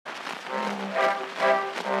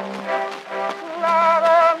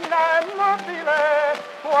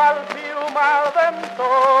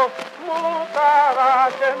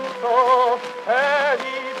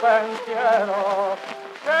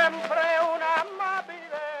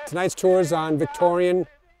Tonight's tour is on Victorian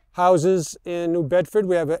houses in New Bedford.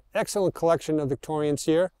 We have an excellent collection of Victorians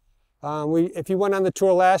here. If you went on the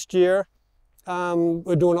tour last year,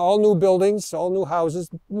 we're doing all new buildings, all new houses.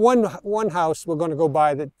 One house we're going to go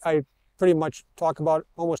by that I pretty much talk about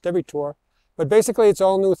almost every tour. But basically it's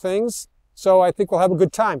all new things, so I think we'll have a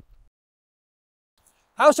good time.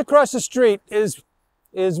 House across the street is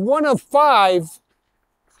one of 5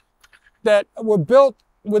 that were built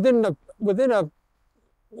within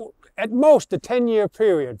at most a 10-year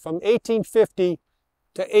period, from 1850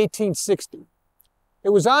 to 1860. It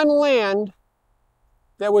was on land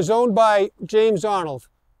that was owned by James Arnold,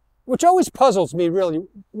 which always puzzles me, really.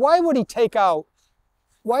 Why would he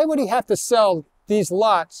have to sell these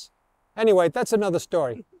lots? Anyway, that's another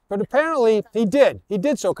story. But apparently he did. He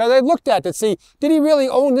did so, because I looked at it to see, did he really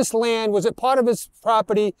own this land? Was it part of his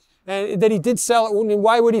property? And that he did sell it, and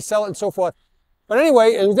why would he sell it, and so forth. But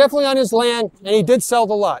anyway, it was definitely on his land, and he did sell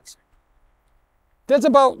the lots.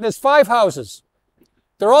 There's 5 houses.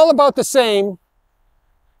 They're all about the same,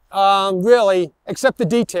 really, except the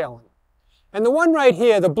detailing. And the one right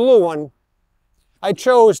here, the blue one, I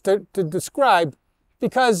chose to describe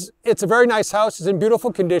because it's a very nice house. It's in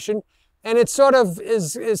beautiful condition, and it sort of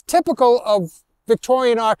is typical of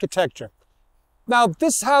Victorian architecture. Now,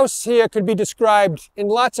 this house here could be described in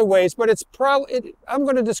lots of ways, but I'm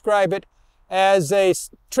going to describe it as a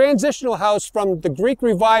transitional house from the Greek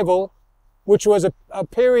Revival, which was a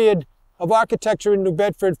period of architecture in New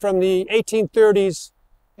Bedford from the 1830s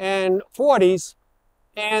and 40s,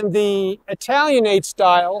 and the Italianate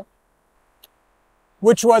style,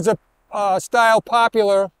 which was a style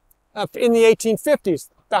popular in the 1850s.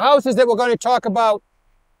 The houses that we're going to talk about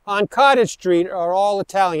on Cottage Street are all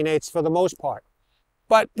Italianates for the most part.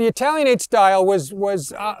 But the Italianate style was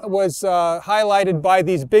highlighted by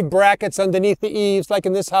these big brackets underneath the eaves, like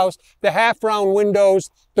in this house, the half-round windows,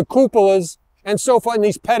 the cupolas, and so forth, and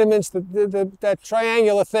these pediments, that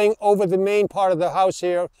triangular thing over the main part of the house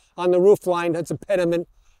here on the roof line, that's a pediment.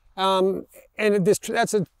 And that's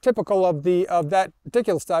typical of that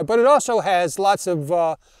particular style. But it also has lots of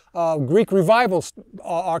Greek Revival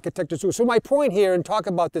architecture too. So my point here in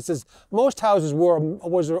talking about this is most houses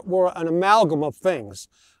were an amalgam of things.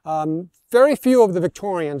 Very few of the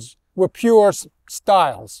Victorians were pure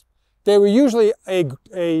styles. They were usually a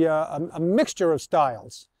mixture of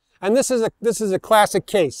styles. And this is a classic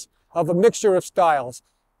case of a mixture of styles.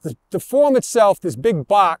 The form itself, this big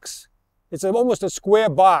box, it's almost a square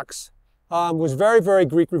box, was very, very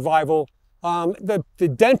Greek Revival.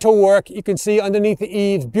 The dental work you can see underneath the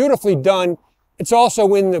eaves, beautifully done. It's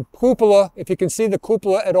also in the cupola, if you can see the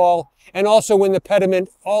cupola at all, and also in the pediment,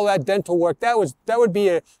 all that dental work. That would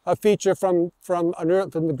be a feature from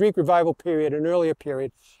the Greek Revival period, an earlier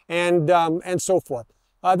period, and so forth.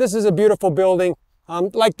 This is a beautiful building.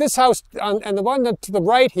 Like this house, and the one to the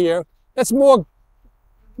right here, that's more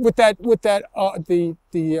with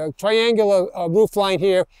the triangular roof line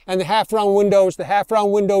here, and the half-round windows. The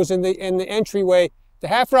half-round windows in the entryway. The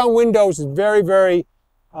half-round windows is very, very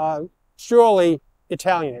surely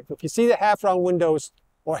Italianate. If you see the half-round windows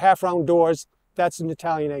or half-round doors, that's an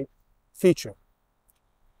Italianate feature.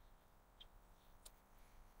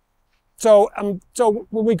 So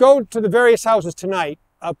when we go to the various houses tonight,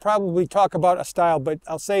 I'll probably talk about a style, but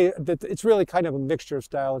I'll say that it's really kind of a mixture of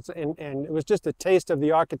styles, and it was just a taste of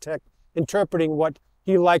the architect interpreting what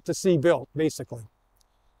he liked to see built, basically.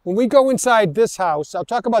 When we go inside this house, I'll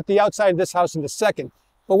talk about the outside of this house in a second,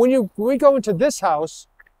 but when we go into this house,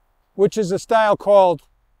 which is a style called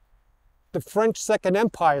the French Second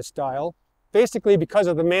Empire style, basically because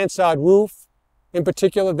of the mansard roof, in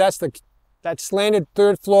particular, that slanted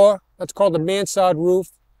third floor, that's called the mansard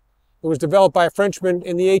roof. It was developed by a Frenchman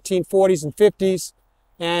in the 1840s and 50s,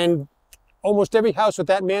 and almost every house with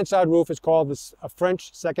that mansard roof is called a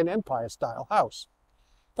French Second Empire style house.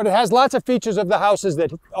 But it has lots of features of the houses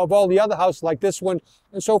of all the other houses like this one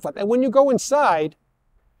and so forth. And when you go inside,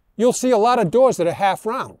 you'll see a lot of doors that are half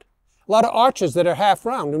round, a lot of arches that are half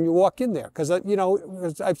round when you walk in there. Because,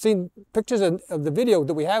 I've seen pictures of the video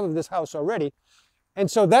that we have of this house already. And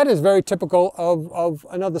so that is very typical of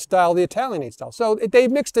another style, the Italianate style. So they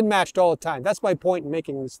mixed and matched all the time. That's my point in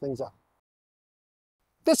making these things up.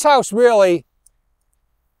 This house really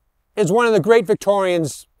is one of the great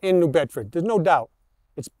Victorians in New Bedford. There's no doubt.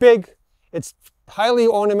 It's big. It's highly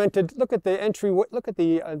ornamented. Look at the entryway. Look at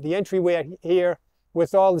the entryway here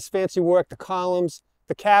with all this fancy work. The columns,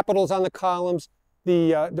 the capitals on the columns,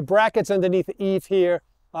 the brackets underneath the eave here.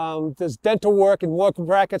 There's dental work and more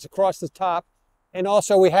brackets across the top. And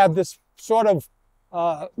also we have this sort of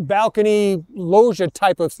balcony loggia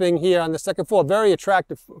type of thing here on the second floor. Very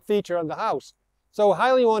attractive feature on the house. So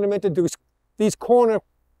highly ornamented, these corner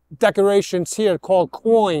decorations here called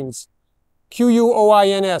quoins,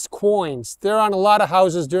 Q-U-O-I-N-S, quoins. They're on a lot of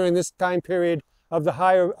houses during this time period of the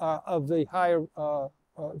higher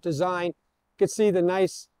design. You can see the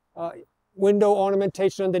nice window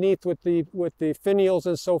ornamentation underneath with the finials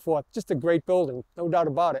and so forth. Just a great building, no doubt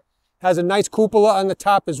about it. Has a nice cupola on the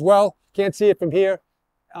top as well. Can't see it from here.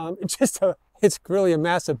 It's really a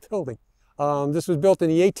massive building. This was built in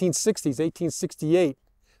the 1860s, 1868,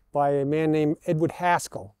 by a man named Edward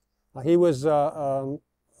Haskell. He was a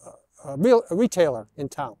retailer in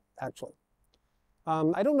town, actually.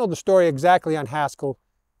 I don't know the story exactly on Haskell,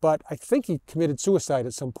 but I think he committed suicide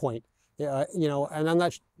at some point. You know, and I'm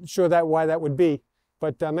not sure why that would be.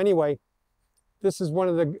 But anyway, this is one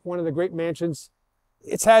of the great mansions.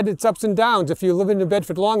 It's had its ups and downs. If you live in New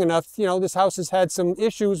Bedford long enough, you know, this house has had some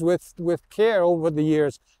issues with care over the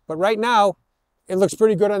years. But right now, it looks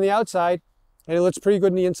pretty good on the outside, and it looks pretty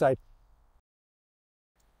good on the inside.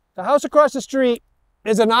 The house across the street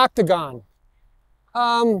is an octagon.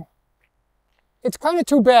 It's kind of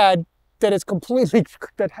too bad that it's completely,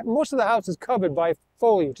 that most of the house is covered by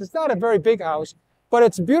foliage. It's not a very big house, but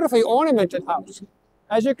it's a beautifully ornamented house.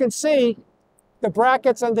 As you can see, the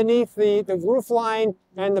brackets underneath the roof line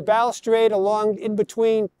and the balustrade along in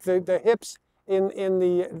between the hips in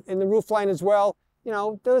the roof line as well. You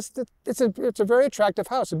know, it's a very attractive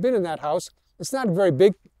house. I've been in that house. It's not a very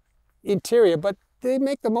big interior, but they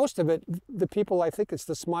make the most of it. The people, I think it's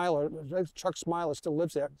the Smiler, Chuck Smiler still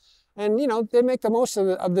lives there. And, you know, they make the most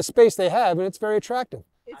of the space they have, and it's very attractive.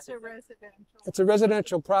 It's a residential. It's a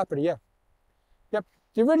residential property, yeah. Yep.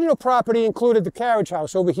 The original property included the carriage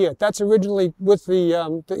house over here. That's originally with the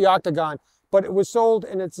Octagon, but it was sold,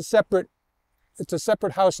 and it's a separate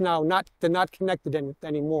house now. They're not connected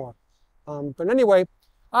anymore. But anyway,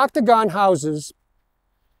 Octagon houses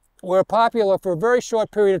were popular for a very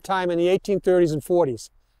short period of time in the 1830s and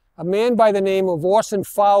 40s. A man by the name of Orson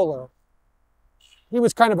Fowler, he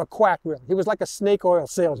was kind of a quack, really. He was like a snake oil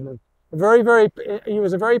salesman. He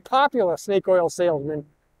was a very popular snake oil salesman,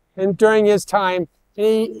 and during his time,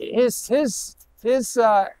 his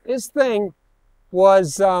thing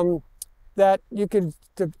was that you could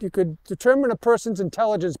determine a person's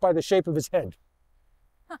intelligence by the shape of his head.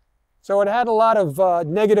 So it had a lot of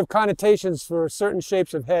negative connotations for certain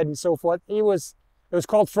shapes of head and so forth. It was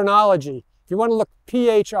called phrenology. If you want to look,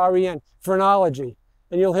 P-H-R-E-N, phrenology,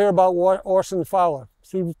 and you'll hear about Orson Fowler.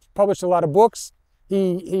 He published a lot of books.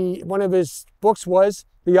 One of his books was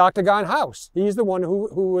The Octagon House. He's the one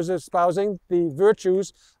who was espousing the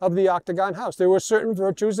virtues of the Octagon House. There were certain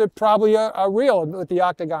virtues that probably are real with the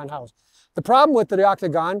Octagon House. The problem with the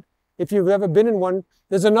Octagon, if you've ever been in one,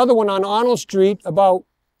 there's another one on Arnold Street about,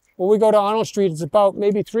 when we go to Arnold Street, it's about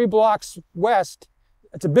maybe 3 blocks west.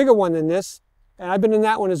 It's a bigger one than this, and I've been in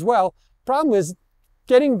that one as well. Problem is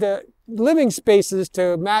getting the living spaces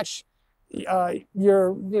to match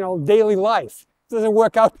your daily life. It doesn't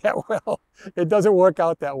work out that well. It doesn't work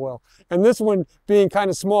out that well. And this one being kind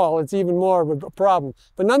of small, it's even more of a problem.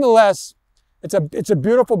 But nonetheless, it's a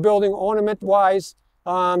beautiful building, ornament-wise.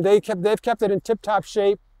 They've kept it in tip-top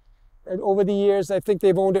shape. And over the years, I think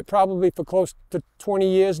they've owned it probably for close to 20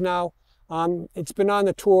 years now. It's been on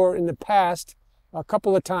the tour in the past a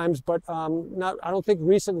couple of times, but I don't think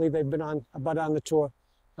recently they've been on the tour.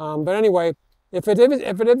 But anyway, if it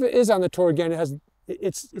ever is on the tour again,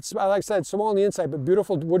 it's like I said, small on the inside, but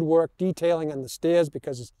beautiful woodwork, detailing on the stairs,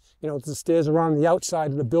 because it's the stairs are on the outside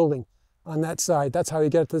of the building on that side. That's how you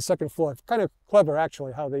get to the second floor. It's kind of clever,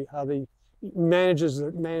 actually, how they manage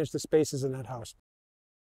the spaces in that house.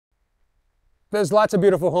 There's lots of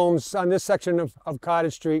beautiful homes on this section of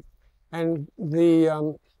Cottage Street, and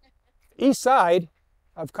the east side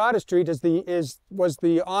of Cottage Street was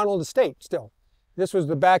the Arnold estate. Still, this was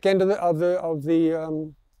the back end of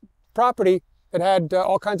the property that had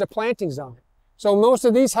all kinds of plantings on it. So most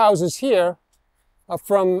of these houses here are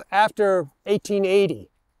from after 1880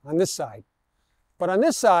 on this side, but on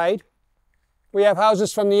this side we have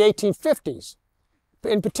houses from the 1850s.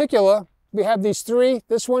 In particular, we have these three.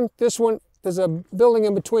 This one. There's a building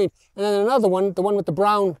in between, and then another one, the one with the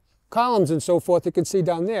brown columns and so forth, you can see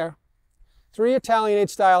down there. 3 Italianate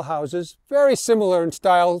style houses, very similar in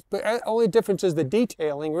style, but only difference is the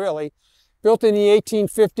detailing, really. Built in the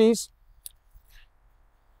 1850s.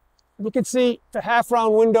 You can see the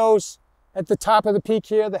half-round windows at the top of the peak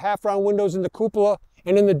here, the half-round windows in the cupola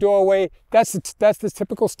and in the doorway. That's the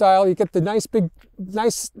typical style. You get the nice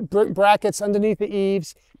brackets underneath the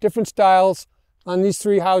eaves, different styles on these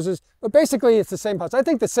 3 houses, but basically it's the same house. I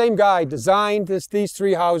think the same guy designed these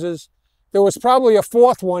 3 houses. There was probably a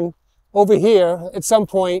 4th one over here at some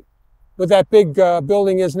point, what that big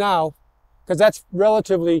building is now, because that's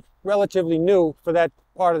relatively new for that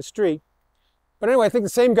part of the street. But anyway, I think the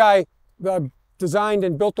same guy designed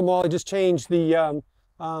and built them all. He just changed the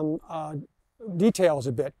details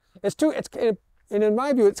a bit. And in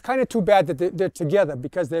my view, it's kind of too bad that they're together,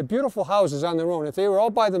 because they're beautiful houses on their own. If they were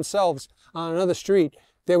all by themselves on another street,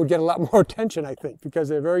 they would get a lot more attention, I think, because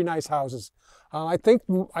they're very nice houses. I think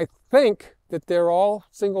that they're all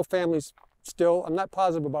single families still. I'm not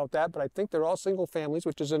positive about that, but I think they're all single families,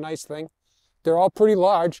 which is a nice thing. They're all pretty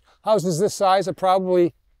large. Houses this size are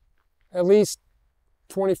probably at least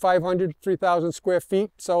 2,500, 3,000 square feet.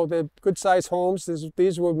 So they're good sized homes.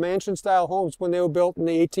 These were mansion style homes when they were built in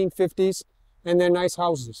the 1850s, and they're nice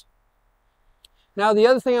houses. Now, the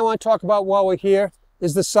other thing I want to talk about while we're here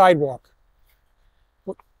is the sidewalk.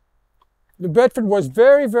 New Bedford was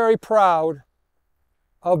very, very proud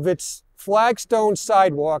of its flagstone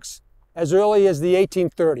sidewalks as early as the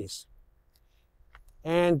 1830s.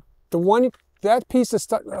 And that piece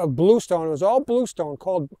of bluestone, it was all bluestone,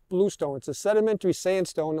 called bluestone. It's a sedimentary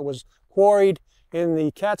sandstone that was quarried in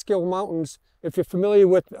the Catskill Mountains. If you're familiar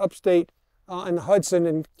with upstate in the Hudson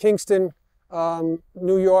and Kingston,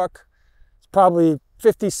 New York, it's probably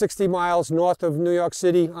 50, 60 miles north of New York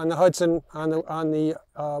City on the Hudson on the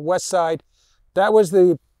west side. That was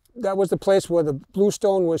the place where the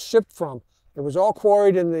bluestone was shipped from. It was all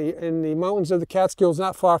quarried in the mountains of the Catskills,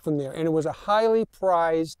 not far from there, and it was a highly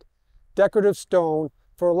prized decorative stone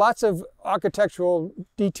for lots of architectural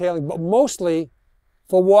detailing, but mostly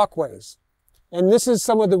for walkways. And this is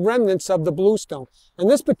some of the remnants of the bluestone. And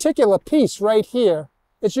this particular piece right here,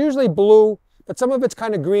 it's usually blue, but some of it's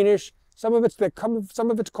kind of greenish. Some of it's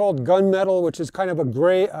called gunmetal, which is kind of a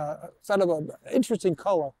gray, sort of an interesting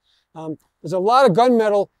color. There's a lot of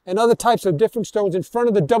gunmetal and other types of different stones in front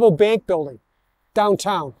of the double bank building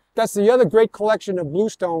downtown. That's the other great collection of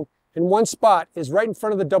bluestone in one spot, is right in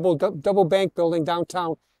front of the double bank building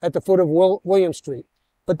downtown at the foot of William Street.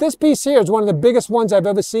 But this piece here is one of the biggest ones I've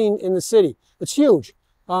ever seen in the city. It's huge.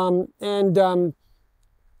 By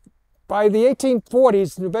the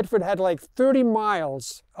 1840s, New Bedford had like 30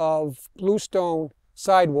 miles of bluestone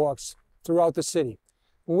sidewalks throughout the city.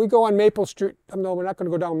 When we go on Maple Street, no, we're not going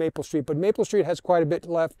to go down Maple Street, but Maple Street has quite a bit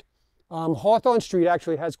left. Hawthorne Street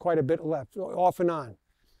actually has quite a bit left, off and on.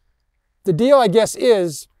 The deal, I guess,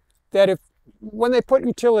 is that when they put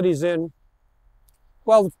utilities in,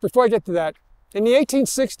 well, before I get to that, in the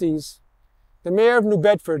 1860s, the mayor of New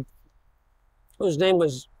Bedford, whose name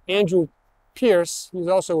was Andrew Pierce, he was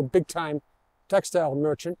also a big-time textile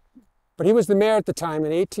merchant, but he was the mayor at the time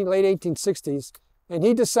in late 1860s, and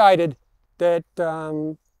he decided that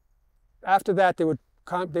after that they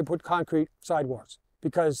put concrete sidewalks,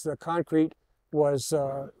 because the concrete was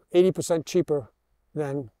 80% cheaper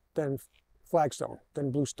than flagstone,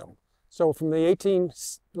 than bluestone. So from the late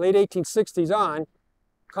 1860s on,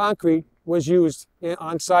 concrete was used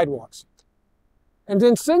on sidewalks. And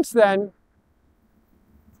then since then,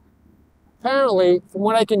 apparently, from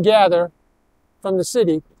what I can gather from the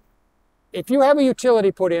city, if you have a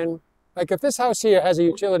utility put in, like if this house here has a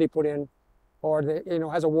utility put in, or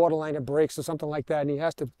has a water line that breaks or something like that, and they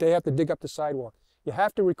have to dig up the sidewalk, you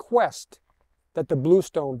have to request that the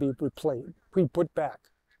bluestone be put back.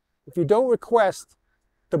 If you don't request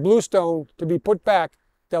the bluestone to be put back,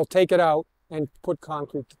 they'll take it out and put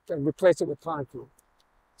concrete and replace it with concrete.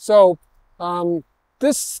 So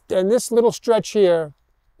this little stretch here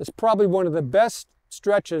is probably one of the best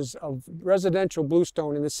stretches of residential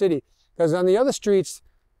bluestone in the city, because on the other streets,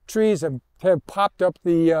 trees have popped up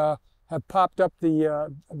the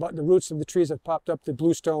roots of the trees have popped up the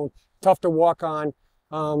bluestone, tough to walk on,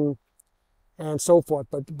 and so forth.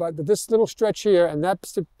 But this little stretch here, and that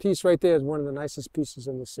piece right there, is one of the nicest pieces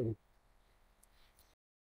in the city.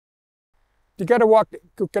 You got to walk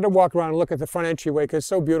around and look at the front entryway, because it's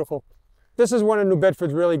so beautiful. This is one of New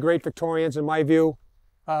Bedford's really great Victorians, in my view.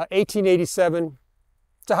 1887.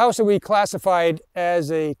 It's a house that we classified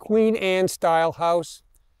as a Queen Anne style house.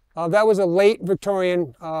 That was a late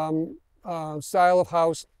Victorian style of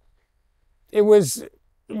house. It was,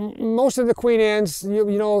 most of the Queen Anne's,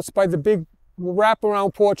 it's by the big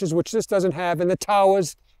wraparound porches, which this doesn't have, and the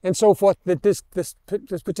towers and so forth that this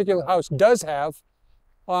particular house does have.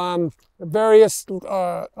 Various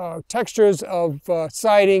textures of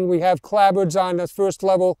siding. We have clapboards on the first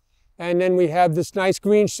level, and then we have this nice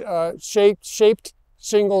green shaped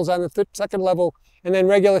shingles on the second level, and then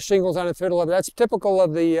regular shingles on the third level. That's typical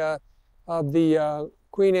of the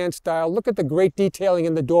Queen Anne style. Look at the great detailing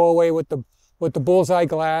in the doorway with the bullseye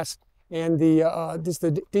glass, and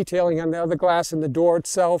the detailing on the other glass in the door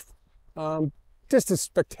itself. Just a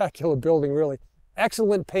spectacular building, really.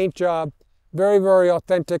 excellent paint job, very, very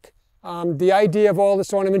authentic. The idea of all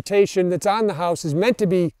this ornamentation that's on the house is meant to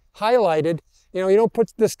be highlighted. You know, you don't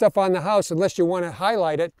put this stuff on the house unless you want to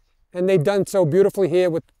highlight it, and they've done so beautifully here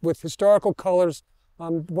with historical colors.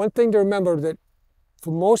 One thing to remember that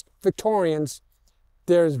for most Victorians,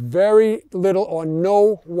 there's very little or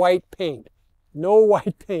no white paint. No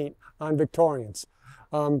white paint on Victorians.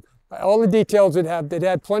 All the details it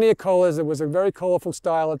had plenty of colors. It was a very colorful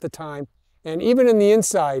style at the time. And even in the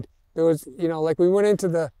inside, there was, you know, like we went into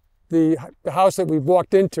the house that we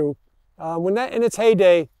walked into, when that in its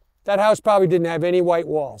heyday, that house probably didn't have any white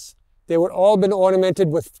walls. They would all been ornamented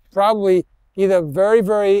with probably either very,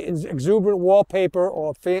 very exuberant wallpaper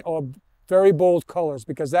or very bold colors,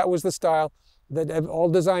 because that was the style that all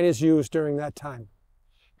designers used during that time.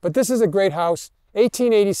 But this is a great house,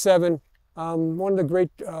 1887, one of the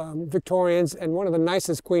great Victorians and one of the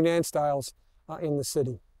nicest Queen Anne styles in the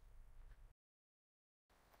city.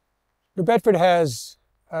 New Bedford has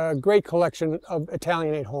a great collection of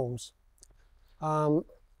Italianate homes. And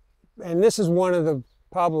this is one of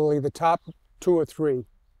probably the top 2 or 3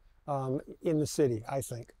 in the city, I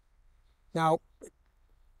think. Now,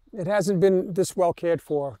 it hasn't been this well cared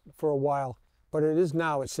for a while, but it is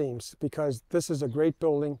now, it seems, because this is a great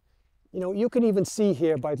building. You know, you can even see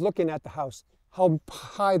here by looking at the house how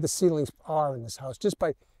high the ceilings are in this house,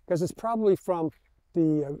 because it's probably from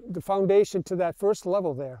the foundation to that first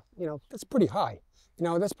level there. You know, that's pretty high. You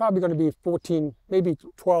know, that's probably going to be 14, maybe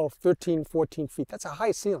 12, 13, 14 feet. That's a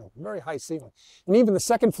high ceiling, very high ceiling. And even the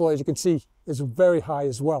second floor, as you can see, is very high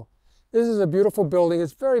as well. This is a beautiful building.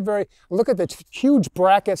 It's very, very, look at the huge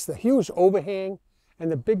brackets, the huge overhang,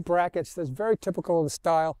 and the big brackets. That's very typical of the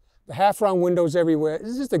style. The half-round windows everywhere. This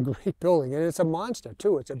is just a great building, and it's a monster,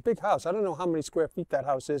 too. It's a big house. I don't know how many square feet that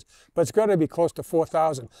house is, but it's got to be close to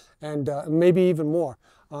 4,000, and maybe even more.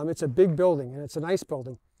 It's a big building, and it's a nice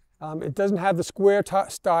building. It doesn't have the square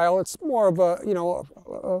style. It's more of a, you know,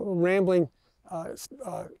 a rambling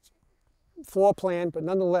floor plan, but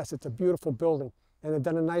nonetheless, it's a beautiful building. And they've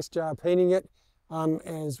done a nice job painting it,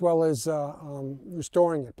 as well as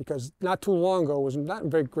restoring it, because not too long ago it was not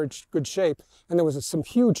in very good shape, and there was some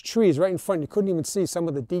huge trees right in front. You couldn't even see some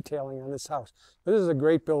of the detailing on this house. But this is a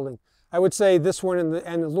great building. I would say this one and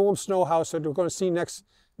the Lewum Snow House that we're going to see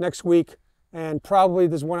next week, and probably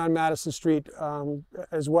there's one on Madison Street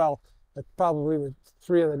as well. Probably with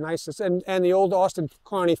 3 of the nicest, and the old Austin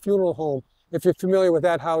Carney Funeral Home. If you're familiar with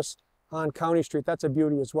that house on County Street, that's a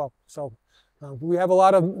beauty as well. So. We have a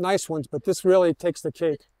lot of nice ones, but this really takes the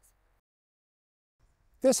cake.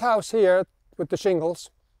 This house here with the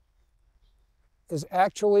shingles is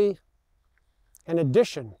actually an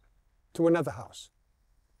addition to another house,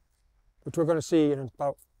 which we're going to see in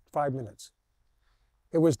about 5 minutes.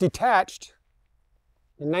 It was detached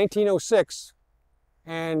in 1906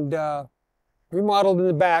 and remodeled in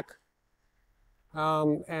the back,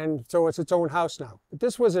 and so it's its own house now. But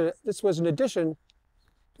this was an addition.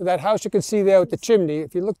 That house you can see there with the chimney.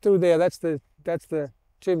 If you look through there, that's the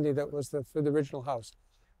chimney that was for the original house.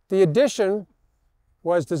 The addition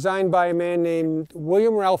was designed by a man named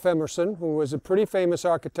William Ralph Emerson, who was a pretty famous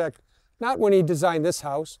architect. Not when he designed this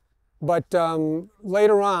house, but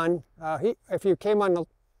later on. If you came on the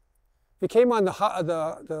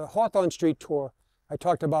Hawthorne Street tour, I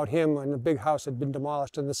talked about him, and the big house had been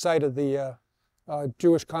demolished on the site of the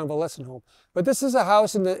Jewish convalescent home. But this is a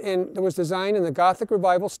house that was designed in the Gothic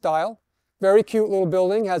Revival style. Very cute little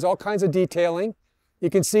building, has all kinds of detailing. You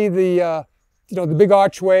can see the big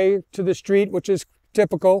archway to the street, which is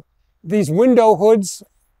typical. These window hoods,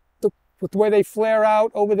 with the way they flare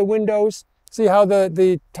out over the windows. See how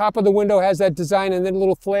the top of the window has that design and then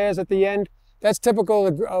little flares at the end? That's typical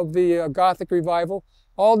of the Gothic Revival.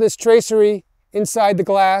 All this tracery inside the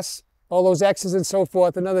glass. All those X's and so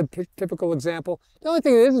forth, another typical example. The only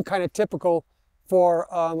thing that isn't kind of typical for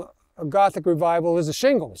a Gothic Revival is the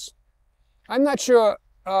shingles. I'm not sure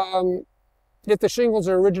if the shingles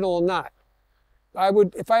are original or not.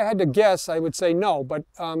 If I had to guess, I would say no, but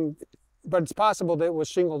it's possible that it was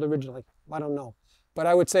shingled originally. I don't know. But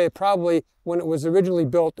I would say probably when it was originally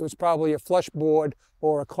built, it was probably a flush board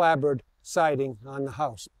or a clapboard siding on the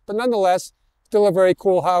house. But nonetheless, still a very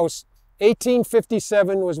cool house.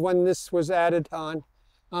 1857 was when this was added on.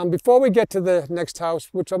 Before we get to the next house,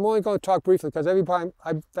 which I'm only going to talk briefly because every time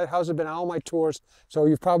that house has been on all my tours, so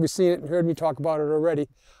you've probably seen it and heard me talk about it already.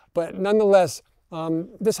 But nonetheless,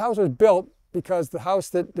 this house was built because the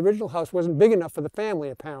original house wasn't big enough for the family,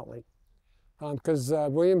 apparently. Because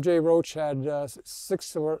William J. Roach had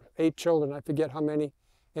 6 or 8 children, I forget how many.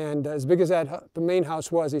 And as big as the main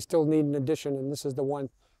house was, he still needed an addition, and this is the one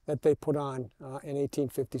that they put on in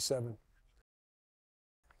 1857.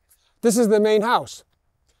 This is the main house,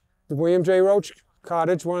 the William J. Roach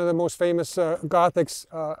cottage, one of the most famous Gothics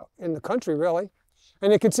in the country, really.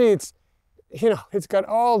 And you can see it's, it's got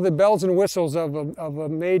all the bells and whistles of a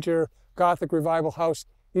major Gothic revival house.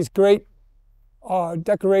 These great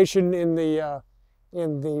decoration in the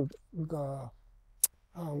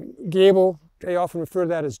gable. They often refer to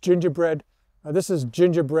that as gingerbread. This is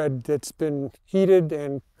gingerbread that's been heated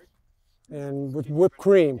and with whipped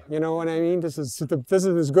cream. You know what I mean? This is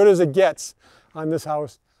as good as it gets on this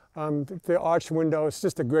house. The arched window. It's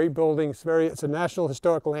just a great building. It's a National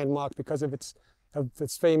Historic Landmark because of its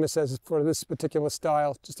famous as for this particular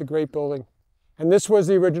style. Just a great building. And this was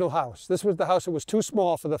the original house. This was the house that was too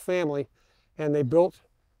small for the family, and they built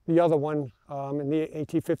the other one in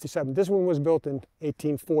 1857. This one was built in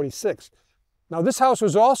 1846. Now this house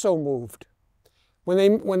was also moved.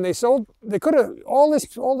 When they sold, they could have all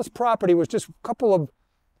this property was just a couple of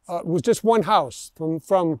was just one house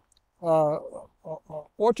from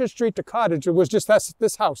Orchard Street to Cottage. It was just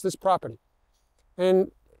this house, this property.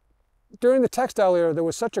 And during the textile era, there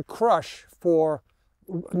was such a crush for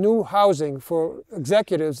new housing for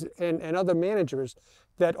executives and other managers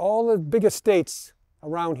that all the big estates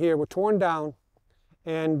around here were torn down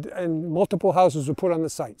and multiple houses were put on the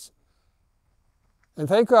sites. And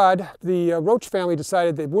thank God the Roach family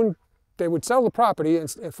decided they would sell the property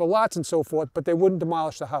for lots and so forth, but they wouldn't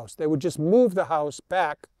demolish the house. They would just move the house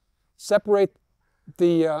back, separate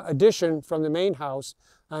the addition from the main house,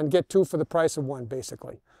 and get two for the price of one,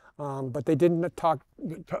 basically. But they didn't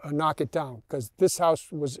knock it down because this house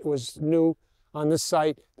was new on this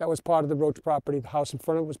site. That was part of the Roach property. The house in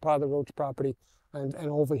front of it was part of the Roach property, and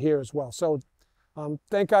over here as well. So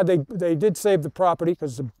thank God they did save the property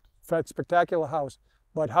because it's a spectacular house.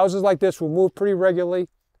 But houses like this were moved pretty regularly.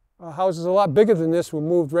 Houses a lot bigger than this were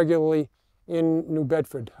moved regularly in New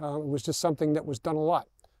Bedford. It was just something that was done a lot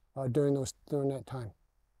during that time.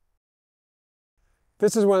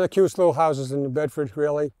 This is one of the cutest little houses in New Bedford,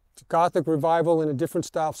 really. It's a Gothic revival in a different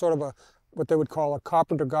style, sort of what they would call a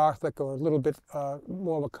Carpenter Gothic, or a little bit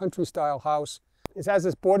more of a country style house. It has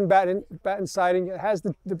this board and batten siding. It has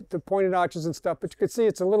the pointed arches and stuff, but you can see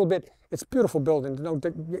it's a beautiful building,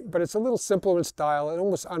 but it's a little simpler in style, and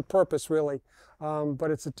almost on purpose, really.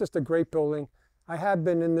 But it's just a great building. I have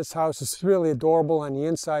been in this house. It's really adorable on the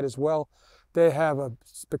inside as well. They have a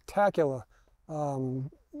spectacular, to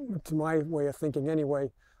my way of thinking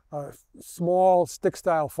anyway, small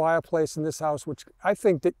stick-style fireplace in this house, which I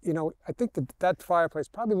think that, that fireplace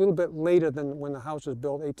probably a little bit later than when the house was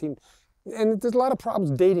built, and there's a lot of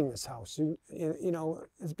problems dating this house.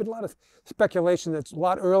 There's been a lot of speculation that it's a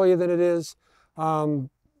lot earlier than it is.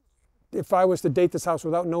 If I was to date this house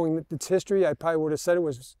without knowing its history, I probably would have said it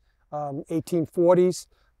was 1840s,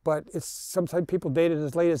 but sometimes people date it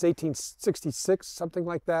as late as 1866, something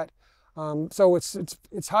like that. So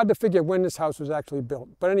it's hard to figure when this house was actually built.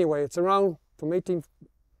 But anyway, it's around from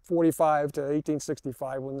 1845 to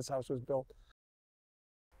 1865 when this house was built.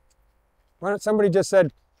 Somebody just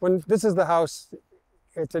said, this is the house,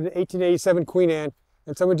 it's an 1887 Queen Anne,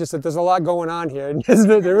 and someone just said, there's a lot going on here. And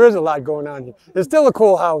there is a lot going on here. It's still a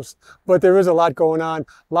cool house, but there is a lot going on.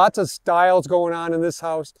 Lots of styles going on in this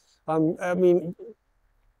house. I mean,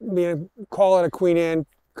 call it a Queen Anne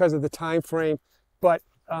because of the time frame, but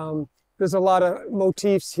there's a lot of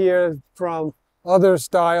motifs here from other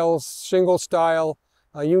styles, shingle style,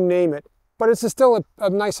 you name it. But it's still a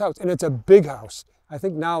nice house, and it's a big house. I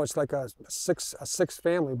think now it's like a six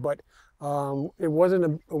family, but it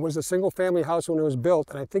was a single family house when it was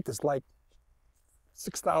built, and I think it's like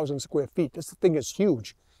 6,000 square feet. This thing is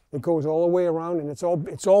huge. It goes all the way around, and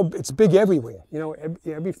it's big everywhere.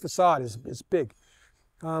 Every facade is big.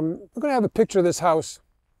 We're going to have a picture of this house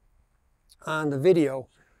on the video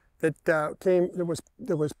that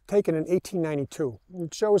was taken in 1892.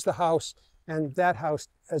 It shows the house and that house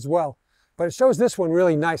as well. But it shows this one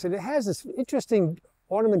really nice, and it has this interesting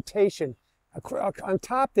ornamentation on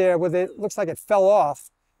top there where it looks like it fell off,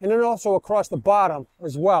 and then also across the bottom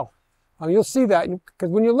as well. You'll see that because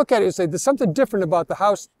when you look at it, you say there's something different about the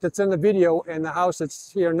house that's in the video and the house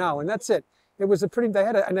that's here now, and that's it. It was and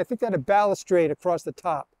I think they had a balustrade across the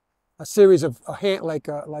top, a series of like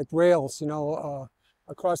rails,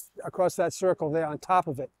 across that circle there on top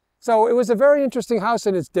of it. So it was a very interesting house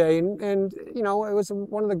in its day, and it was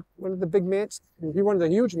one of the big mansions, one of the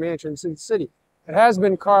huge mansions in the city. It has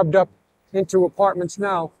been carved up into apartments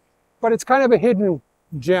now, but it's kind of a hidden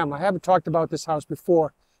gem. I haven't talked about this house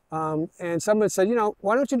before, and someone said,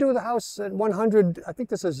 why don't you do the house at 100? I think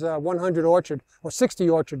this is 100 Orchard, or 60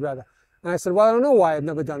 Orchard rather. And I said, well, I don't know why I've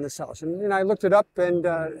never done this house. And I looked it up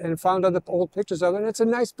and found other old pictures of it, and it's a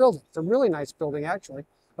nice building. It's a really nice building, actually.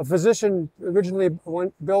 A physician originally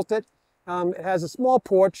built it. It has a small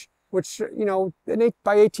porch, which, you know,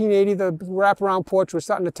 by 1880, the wraparound porch was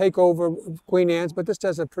starting to take over Queen Anne's, but this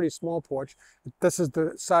has a pretty small porch. This is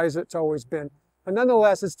the size it's always been. But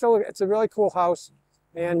nonetheless, it's a really cool house,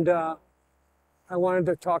 and I wanted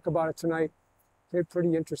to talk about it tonight. It's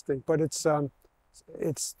pretty interesting, but it's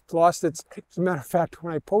lost its. As a matter of fact,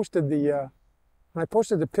 when I posted the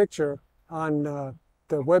picture on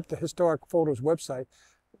the Historic Photos website,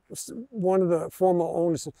 one of the former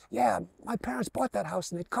owners said, "Yeah, my parents bought that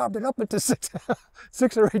house and they carved it up into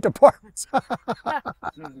six or eight apartments."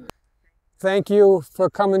 Thank you for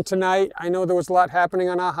coming tonight. I know there was a lot happening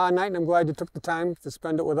on AHA night, and I'm glad you took the time to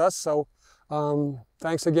spend it with us. So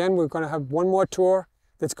thanks again. We're going to have one more tour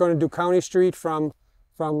that's going to do County Street from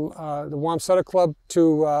the Wamsutta Club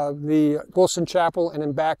to the Wilson Chapel, and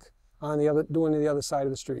then back on doing the other side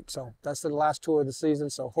of the street. So that's the last tour of the season.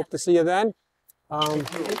 So hope to see you then.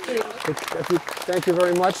 Thank you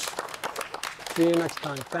very much. See you next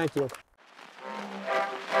time. Thank you.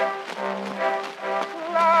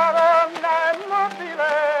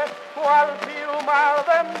 Qual fiume al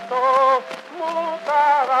vento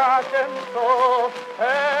mutarà cento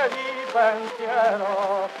e di pensiero